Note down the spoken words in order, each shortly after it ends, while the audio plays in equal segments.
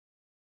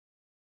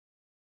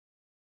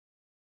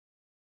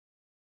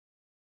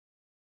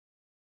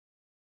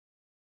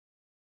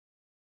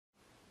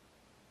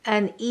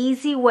an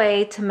easy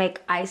way to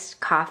make iced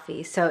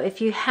coffee. So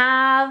if you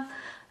have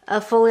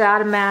a fully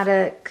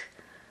automatic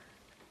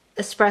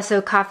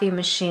espresso coffee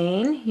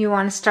machine, you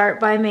want to start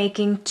by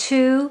making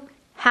 2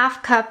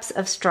 half cups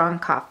of strong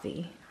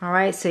coffee. All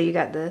right, so you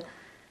got the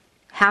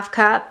half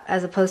cup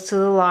as opposed to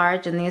the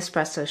large and the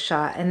espresso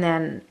shot, and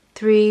then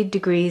 3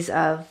 degrees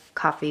of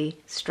coffee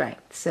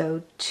strength.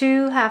 So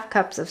 2 half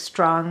cups of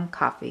strong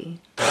coffee.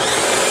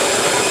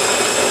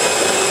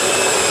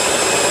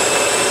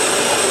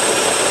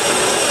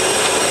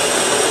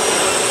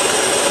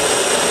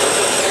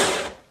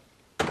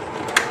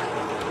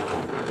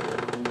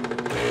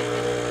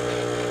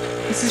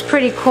 This is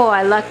pretty cool.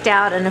 I lucked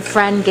out and a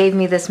friend gave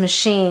me this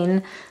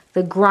machine.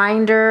 The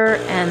grinder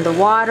and the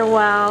water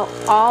well,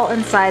 all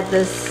inside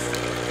this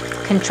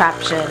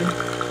contraption.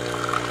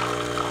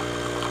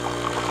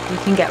 You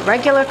can get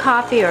regular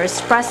coffee or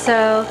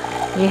espresso.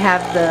 You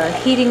have the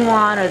heating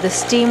one or the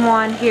steam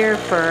one here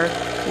for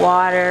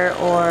water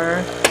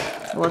or,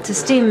 well, to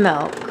steam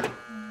milk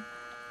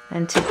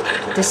and to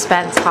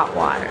dispense hot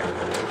water.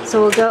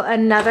 So we'll go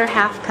another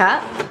half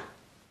cup.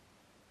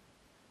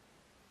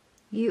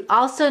 You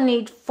also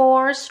need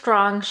 4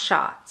 strong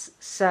shots.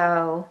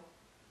 So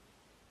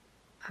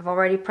I've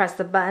already pressed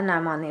the button.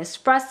 I'm on the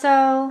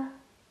espresso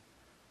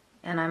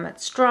and I'm at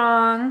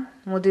strong.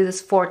 We'll do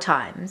this 4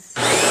 times.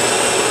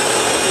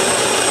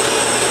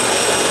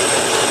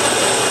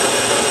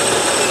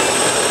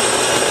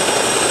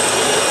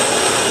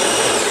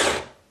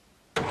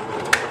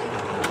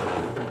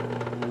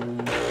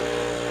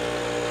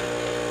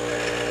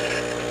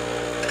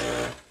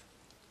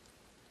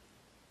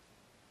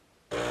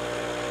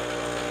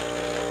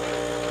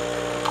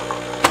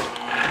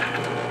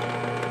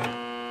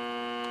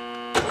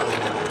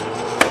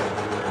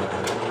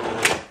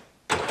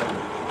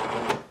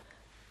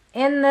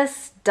 In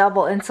this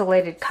double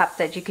insulated cup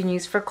that you can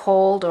use for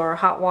cold or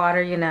hot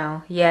water, you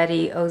know,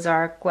 Yeti,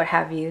 Ozark, what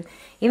have you.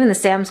 Even the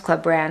Sam's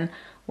Club brand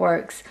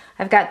works.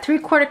 I've got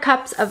 3/4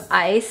 cups of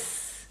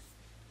ice.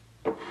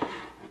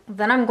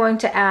 Then I'm going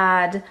to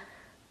add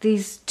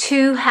these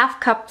 2 half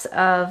cups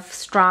of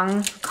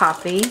strong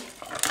coffee.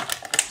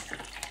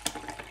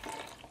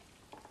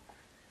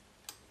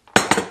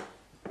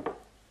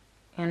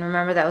 And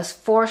remember, that was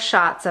 4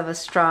 shots of a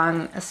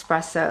strong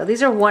espresso.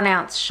 These are 1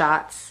 ounce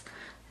shots.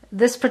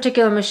 This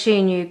particular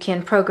machine you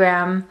can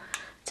program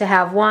to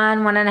have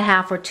 1,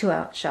 1.5, or 2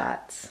 ounce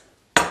shots.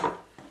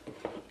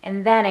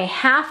 And then a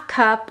half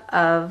cup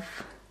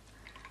of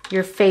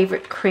your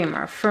favorite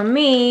creamer. For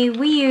me,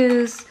 we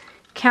use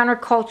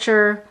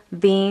counterculture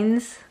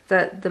beans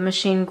that the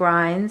machine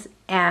grinds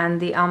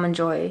and the Almond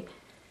Joy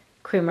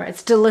creamer.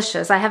 It's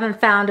delicious. I haven't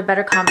found a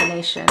better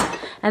combination.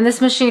 And this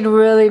machine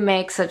really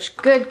makes such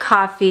good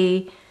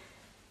coffee,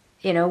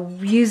 you know,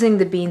 using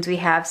the beans we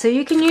have. So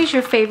you can use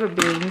your favorite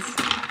beans,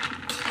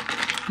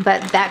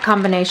 but that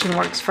combination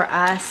works for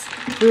us.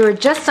 We were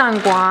just on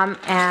Guam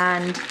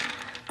and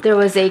there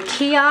was a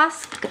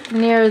kiosk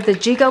near the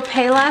Jigo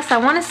Payless. I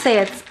want to say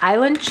it's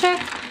Island Chick.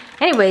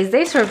 Anyways,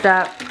 they served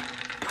up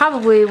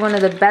probably one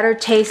of the better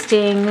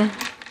tasting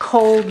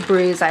cold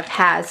brews I've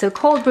had. So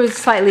cold brew is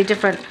a slightly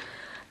different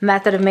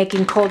method of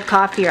making cold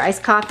coffee or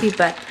iced coffee,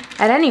 but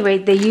at any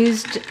rate, they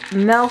used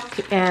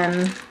milk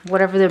and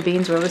whatever their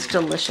beans were. It was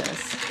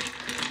delicious.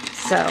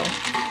 So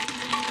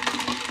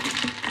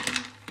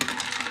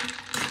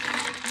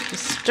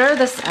stir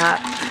this up,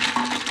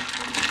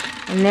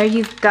 and there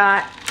you've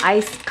got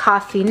iced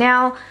coffee.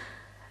 Now,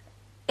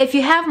 if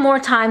you have more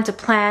time to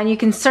plan, you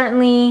can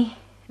certainly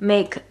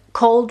make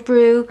cold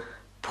brew,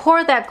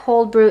 pour that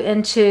cold brew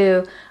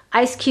into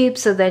ice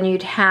cubes, so then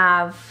you'd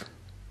have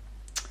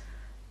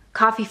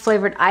coffee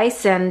flavored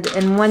ice, and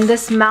when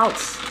this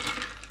melts,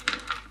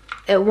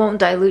 it won't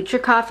dilute your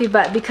coffee,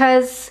 but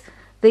because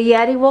the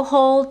Yeti will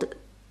hold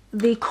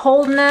the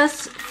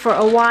coldness for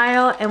a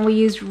while and we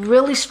use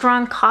really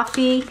strong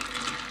coffee,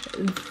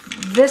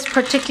 this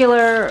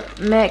particular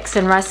mix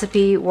and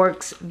recipe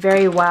works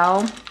very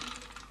well.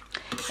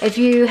 If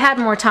you had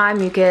more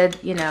time, you could,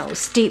 you know,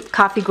 steep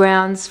coffee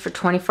grounds for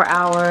 24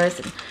 hours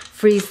and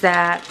freeze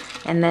that,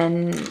 and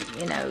then,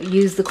 you know,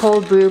 use the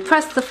cold brew,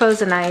 press the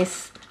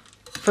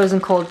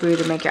frozen cold brew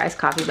to make your iced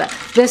coffee. But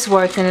this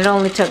works, and it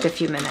only took a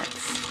few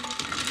minutes.